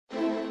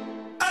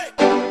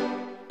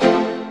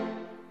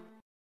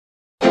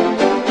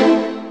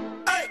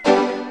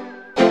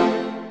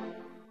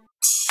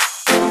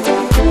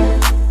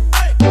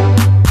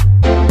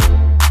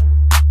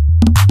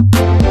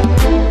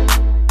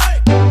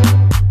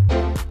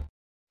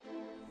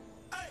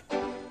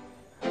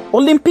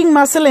Olympique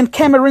Marseille and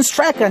Cameroon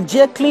striker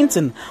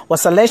Njie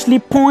was allegedly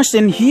punched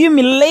and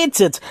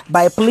humiliated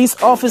by a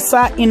police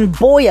officer in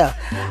Boya.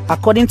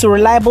 According to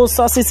reliable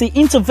sources, he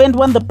intervened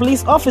when the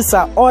police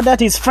officer ordered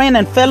his friend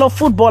and fellow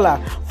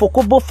footballer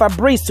Fokobo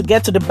Fabrice to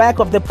get to the back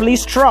of the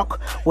police truck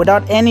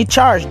without any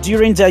charge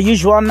during their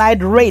usual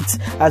night raids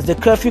as the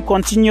curfew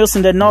continues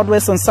in the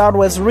northwest and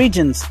southwest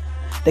regions.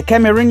 The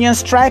Cameroonian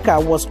striker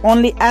was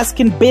only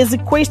asking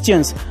basic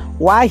questions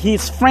why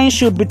his friend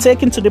should be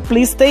taken to the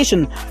police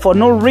station for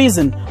no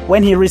reason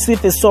when he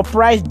received a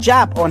surprise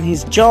jab on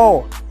his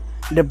jaw.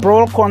 The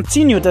brawl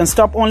continued and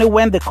stopped only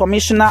when the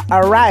commissioner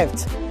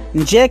arrived.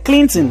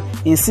 Njie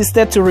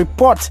insisted to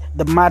report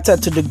the matter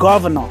to the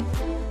governor.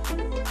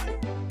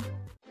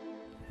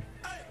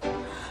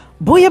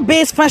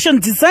 Boya-based fashion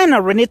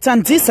designer Renata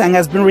Ndisang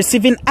has been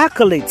receiving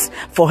accolades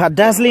for her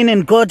dazzling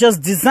and gorgeous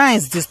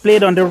designs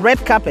displayed on the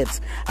red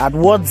carpet at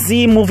What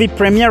Z movie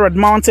premiere at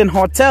Mountain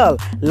Hotel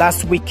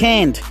last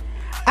weekend.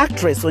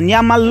 Actress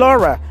Onyama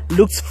Laura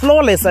looked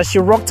flawless as she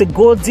rocked a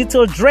gold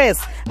detailed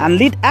dress, and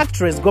lead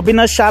actress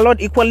Gobina Charlotte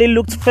equally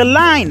looked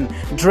feline,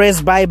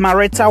 dressed by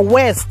Maretta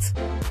West.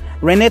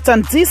 Renata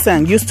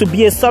Ndisang used to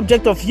be a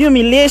subject of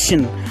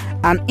humiliation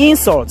and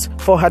insults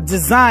for her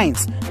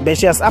designs, but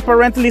she has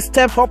apparently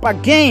stepped up her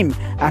game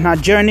and her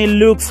journey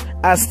looks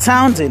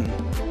astounding.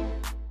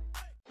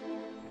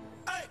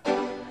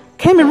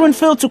 Cameroon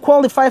failed to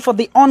qualify for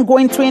the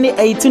ongoing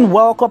 2018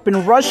 World Cup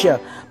in Russia,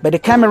 but the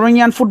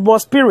Cameroonian football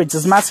spirit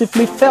is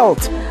massively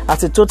felt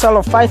as a total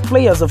of 5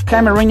 players of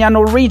Cameroonian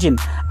origin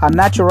are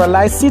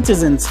naturalized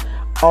citizens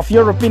of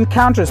European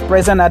countries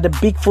present at the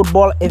big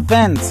football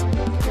event.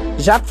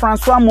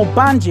 Jacques-Francois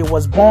Dbanj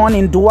was born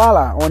in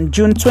Douala on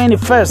June 21,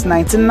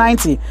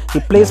 1990. He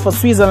plays for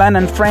Switzerland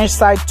and French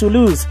side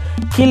Toulouse.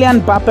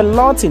 Kylian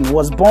Mbappé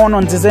was born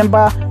on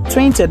December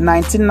 20,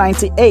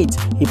 1998.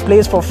 He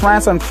plays for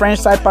France and French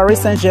side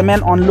Paris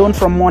Saint-Germain on loan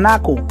from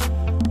Monaco.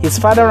 His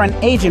father and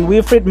agent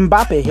Wilfried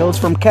Mbappé hails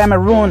from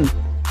Cameroon.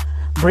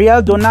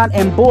 Brielle Donat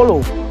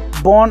Mbolo,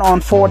 born on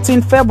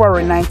 14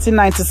 February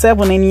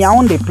 1997 in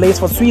Yaoundé, plays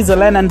for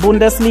Switzerland and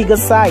Bundesliga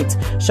side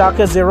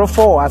Schalke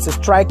 04 as a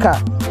striker.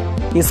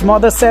 His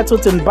mother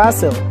settled in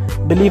Basel,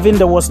 believing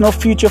there was no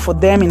future for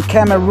them in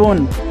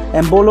Cameroon.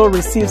 Mbolo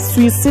received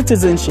Swiss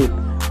citizenship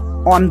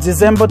on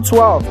December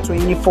 12,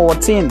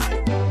 2014.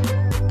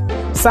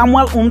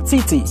 Samuel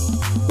Umtiti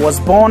was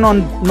born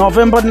on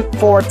November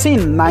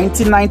 14,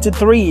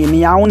 1993 in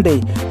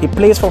Yaoundé. He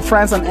plays for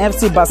France and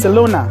FC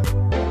Barcelona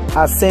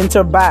as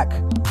centre-back.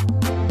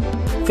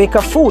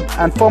 Faker Food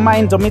and former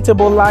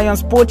Indomitable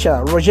Lions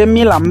poacher Roger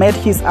Miller met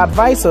his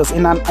advisors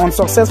in an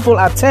unsuccessful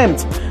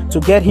attempt to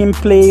get him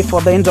play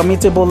for the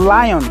Indomitable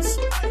Lions.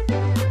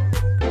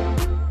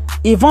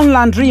 Yvonne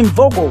Landry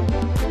Mvogo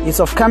is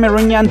of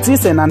Cameroonian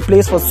descent and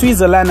plays for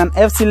Switzerland and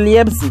FC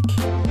Leipzig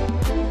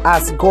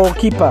as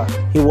goalkeeper.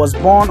 He was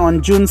born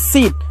on June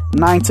 6,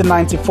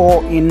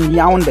 1994 in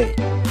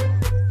Yaoundé.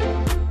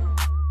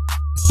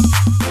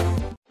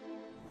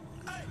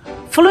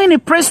 Following a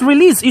press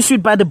release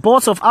issued by the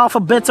boss of Alpha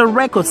Beta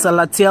Records,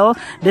 Salatiel,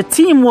 the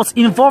team was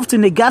involved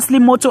in a ghastly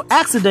motor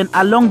accident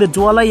along the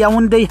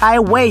Douala-Yaoundé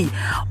highway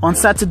on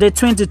Saturday,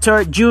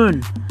 23rd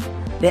June.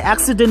 The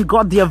accident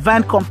got their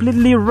van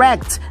completely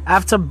wrecked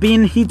after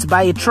being hit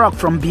by a truck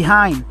from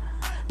behind.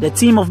 The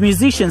team of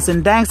musicians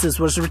and dancers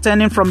was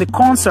returning from a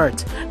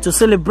concert to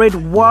celebrate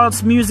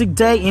World Music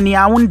Day in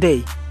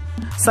Yaoundé.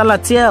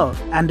 Salatiel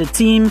and the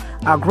team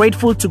are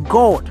grateful to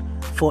God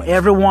for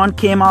everyone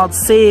came out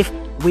safe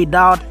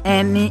without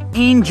any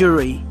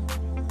injury.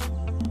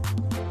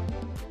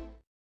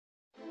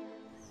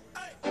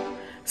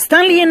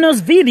 Stanley Enow's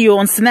video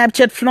on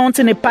Snapchat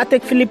flaunting a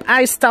Patek Philippe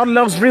iStar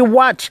luxury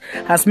watch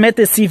has met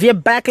a severe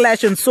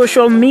backlash on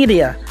social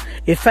media.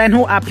 A fan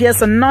who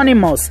appears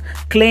anonymous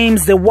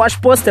claims the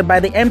watch posted by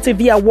the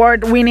MTV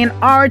award-winning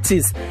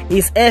artist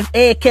is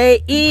fake.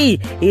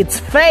 It's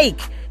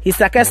fake. He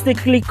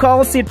sarcastically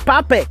calls it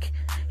Patek.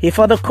 He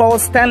further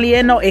calls Stanley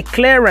Enow a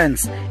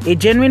clearance. A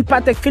genuine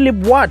Patek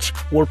Philippe watch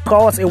will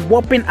cost a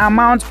whopping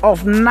amount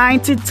of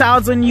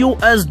 $90,000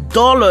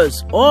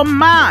 US. Oh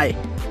my!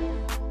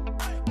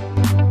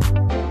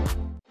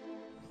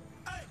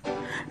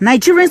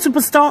 Nigerian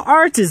superstar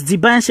artist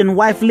Dbanj and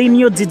wife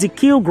Linio Didi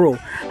Kilgro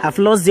have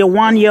lost their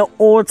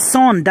 1-year-old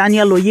son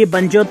Daniel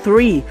Banjo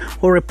 3,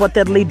 who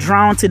reportedly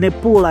drowned in a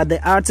pool at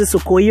the artist's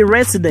Okoyi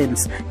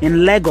residence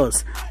in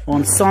Lagos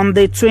on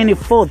Sunday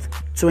 24th,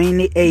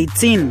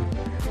 2018.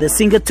 The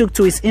singer took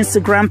to his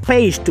Instagram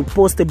page to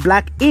post a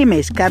black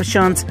image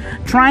captioned,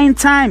 "Trying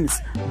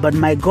times, but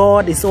my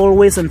God is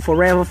always and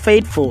forever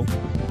faithful."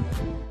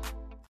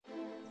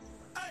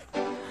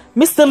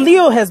 Mr.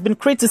 Leo has been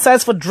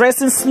criticized for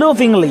dressing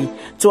slovenly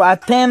to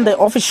attend the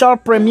official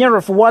premiere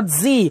of What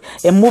Z,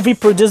 a movie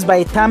produced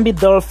by Tambi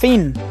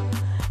Dolphin.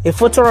 A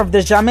photo of the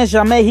Jamais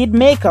Jamais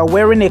hitmaker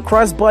wearing a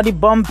crossbody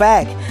bomb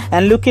bag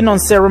and looking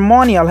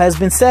unceremonial has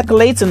been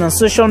circulating on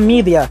social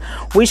media,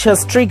 which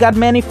has triggered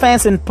many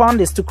fans and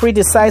pundits to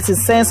criticize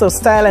his sense of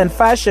style and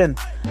fashion.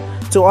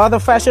 To other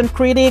fashion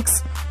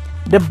critics,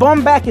 The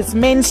Dbanj is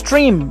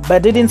mainstream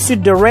but didn't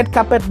suit the red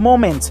carpet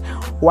moment,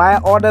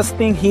 while others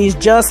think he's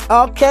just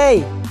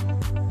okay.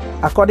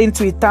 According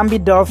to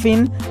Itambi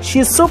Dolphin,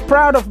 she's so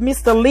proud of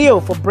Mr. Leo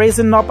for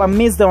bracing up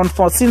amidst the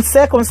unforeseen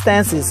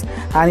circumstances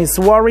and his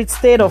worried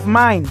state of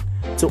mind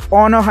to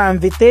honor her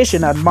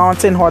invitation at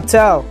Mountain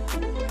Hotel.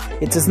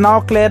 It is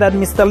now clear that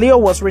Mr. Leo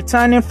was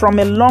returning from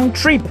a long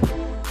trip.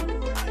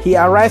 He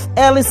arrived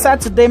early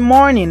Saturday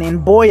morning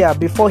in Boya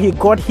before he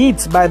got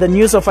hit by the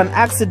news of an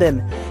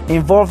accident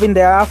involving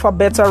the Alpha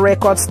Beta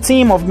Records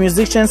team of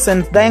musicians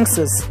and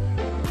dancers.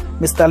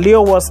 Mr.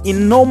 Leo was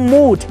in no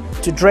mood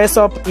to dress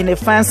up in a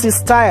fancy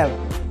style.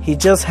 He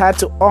just had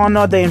to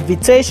honor the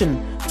invitation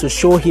to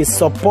show his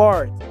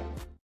support.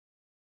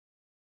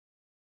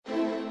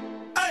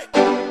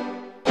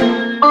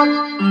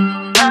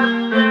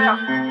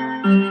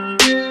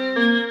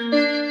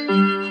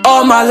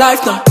 All my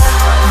life now,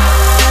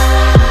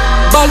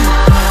 Bali,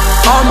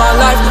 all my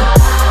life now,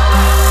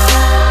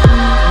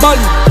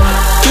 Bali,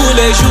 tous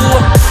les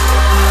jours,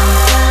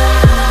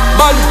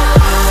 Bali,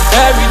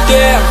 every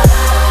day,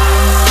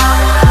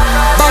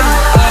 Bali.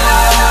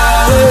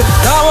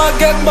 Now I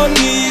get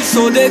money,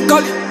 so they call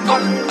it.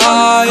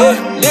 Yeah.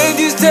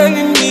 Ladies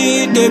telling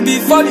me they be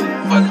falling.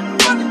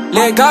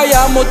 Les gars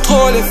y'a mon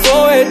trop, les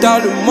faux et dans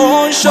le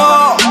monde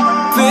show.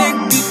 Fake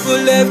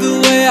people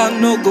everywhere, I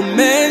no go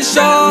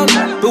mention.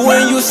 But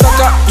when you suck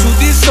up to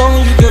this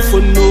song, you get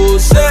for no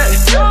say.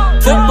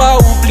 Faut pas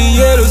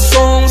oublier le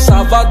son,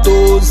 ça va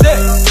doser.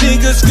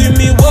 Niggas scream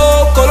me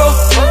wow, colo,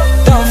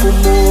 down for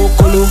more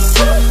colo.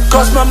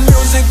 Cause my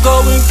music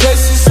going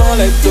places on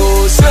like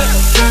those.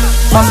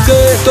 Parce que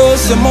Eto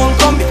c'est mon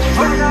combi,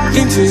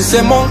 Kintu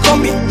c'est mon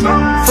combi,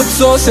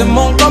 Futso c'est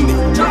mon combi,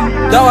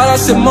 Dawara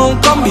c'est mon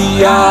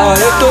combi,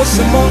 Eto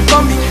c'est mon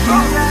combi,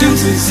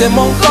 Kintu c'est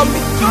mon combi,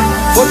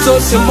 Futso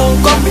c'est mon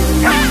combi.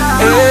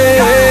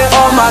 Hey,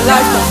 all my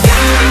life now,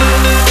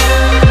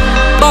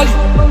 Bali,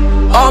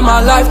 all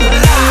my life now,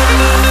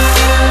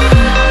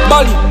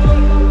 Bali,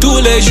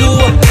 tous les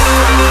jours,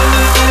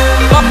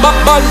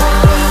 Bali,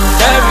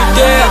 every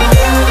day,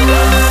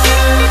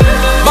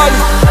 Bali.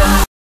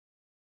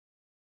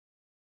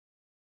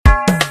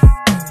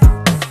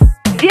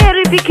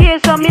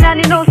 Verification, me not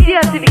need no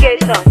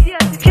certification.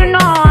 You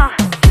know,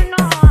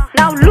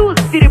 now lose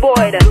for the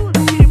boy then.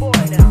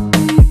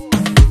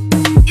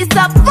 It's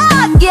a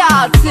bad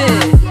girl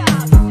thing.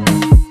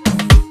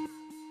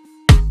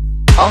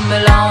 On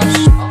mélange.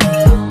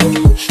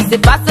 C'est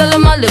pas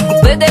seulement le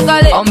coupé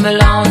décollé. On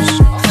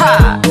mélange.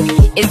 Ha.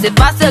 Et c'est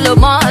pas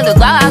seulement le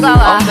gaga. On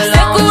mélange.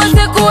 C'est cool,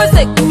 c'est cool,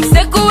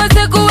 c'est cool,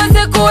 c'est cool,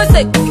 c'est cool,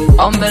 c'est cool.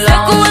 On mélange.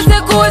 C'est cool,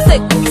 c'est cool,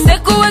 c'est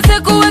cool,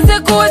 c'est cool,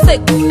 c'est cool, c'est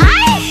cool.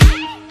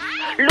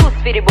 Loose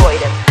for the boy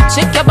then.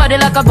 Shake your body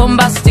like a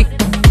bombastic.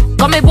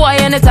 Come me boy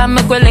anytime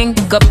make we link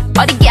up.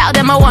 All the girl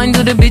them a wine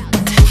to the beat.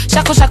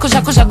 Shaku shaku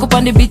shaku shaku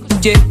on the beat.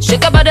 Yeah.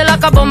 Shake your body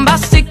like a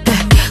bombastic.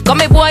 Come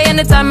me boy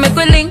anytime make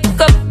we link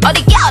up. All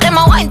the girl them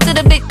a wine to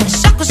the beat.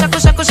 Shaku shaku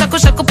shaku shaku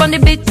shaku on the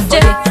beat.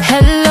 Yeah.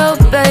 Hello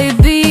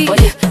baby,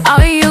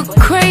 are you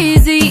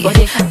crazy?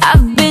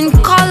 I've been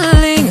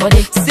calling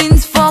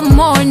since for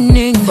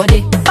morning.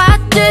 Pas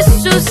de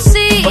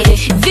soucis,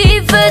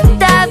 vive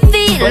ta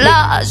vie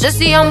là. Je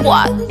suis en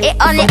boîte et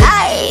on est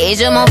high.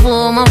 Je m'en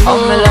fous, m'en fous. On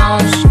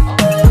mélange.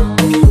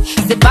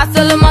 C'est pas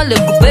seulement le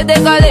coupé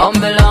décollé. On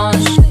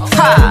mélange.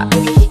 Ha.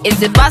 Et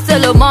c'est pas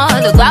seulement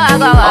le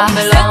gaga. On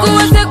mélange. C'est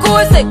cool, c'est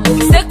cool,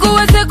 c'est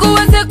cool, c'est cool,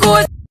 c'est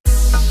cool.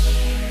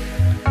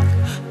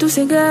 Tous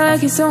ces gars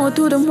qui sont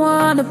autour de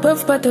moi ne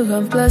peuvent pas te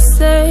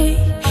remplacer,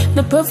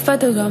 ne peuvent pas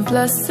te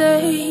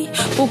remplacer.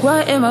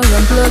 Pourquoi elle m'a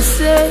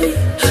remplacé?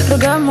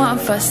 Regarde-moi en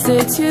face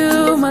et tu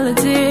me le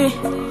dis.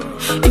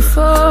 Il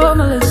faut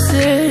me le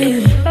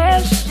dire.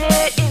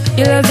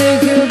 Il a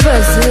vécu le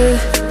passé,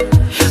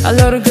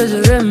 alors que je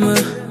l'aime.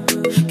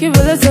 Qui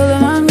voulait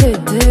seulement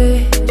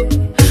m'aider,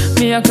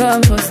 mais I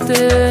can't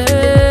poster.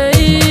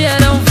 I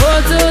don't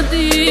want to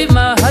leave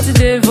my heart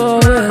today for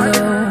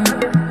alone.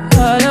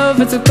 I know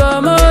if it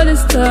come all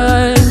this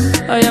time,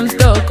 I am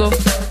stuck up.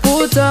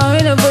 Put down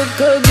in a book,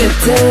 go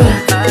get it.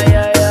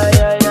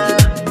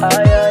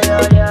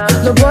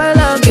 The boy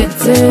love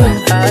get it.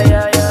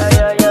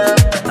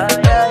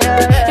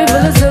 If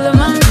I tell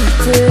him I'm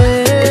get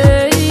it,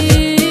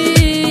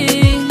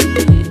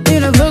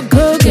 in a book,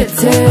 go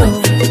get it.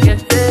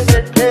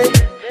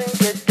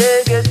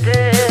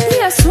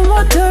 Yes, one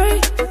more story.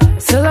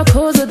 C'est la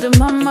cause de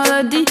ma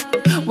maladie.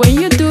 When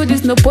you do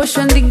this, no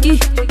potion the key.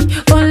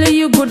 Only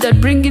you good at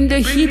bringing the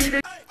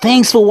heat.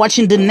 Thanks for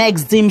watching the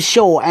Next Dim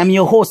Show. I'm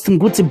your host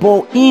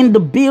Njie in the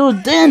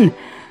building.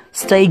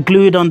 Stay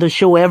glued on the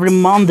show every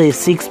Monday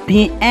 6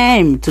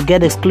 p.m. to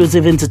get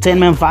exclusive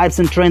entertainment vibes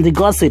and trendy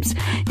gossips.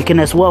 You can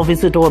as well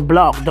visit our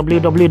blog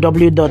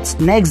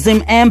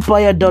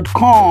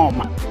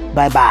www.nextdimempire.com.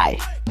 Bye bye.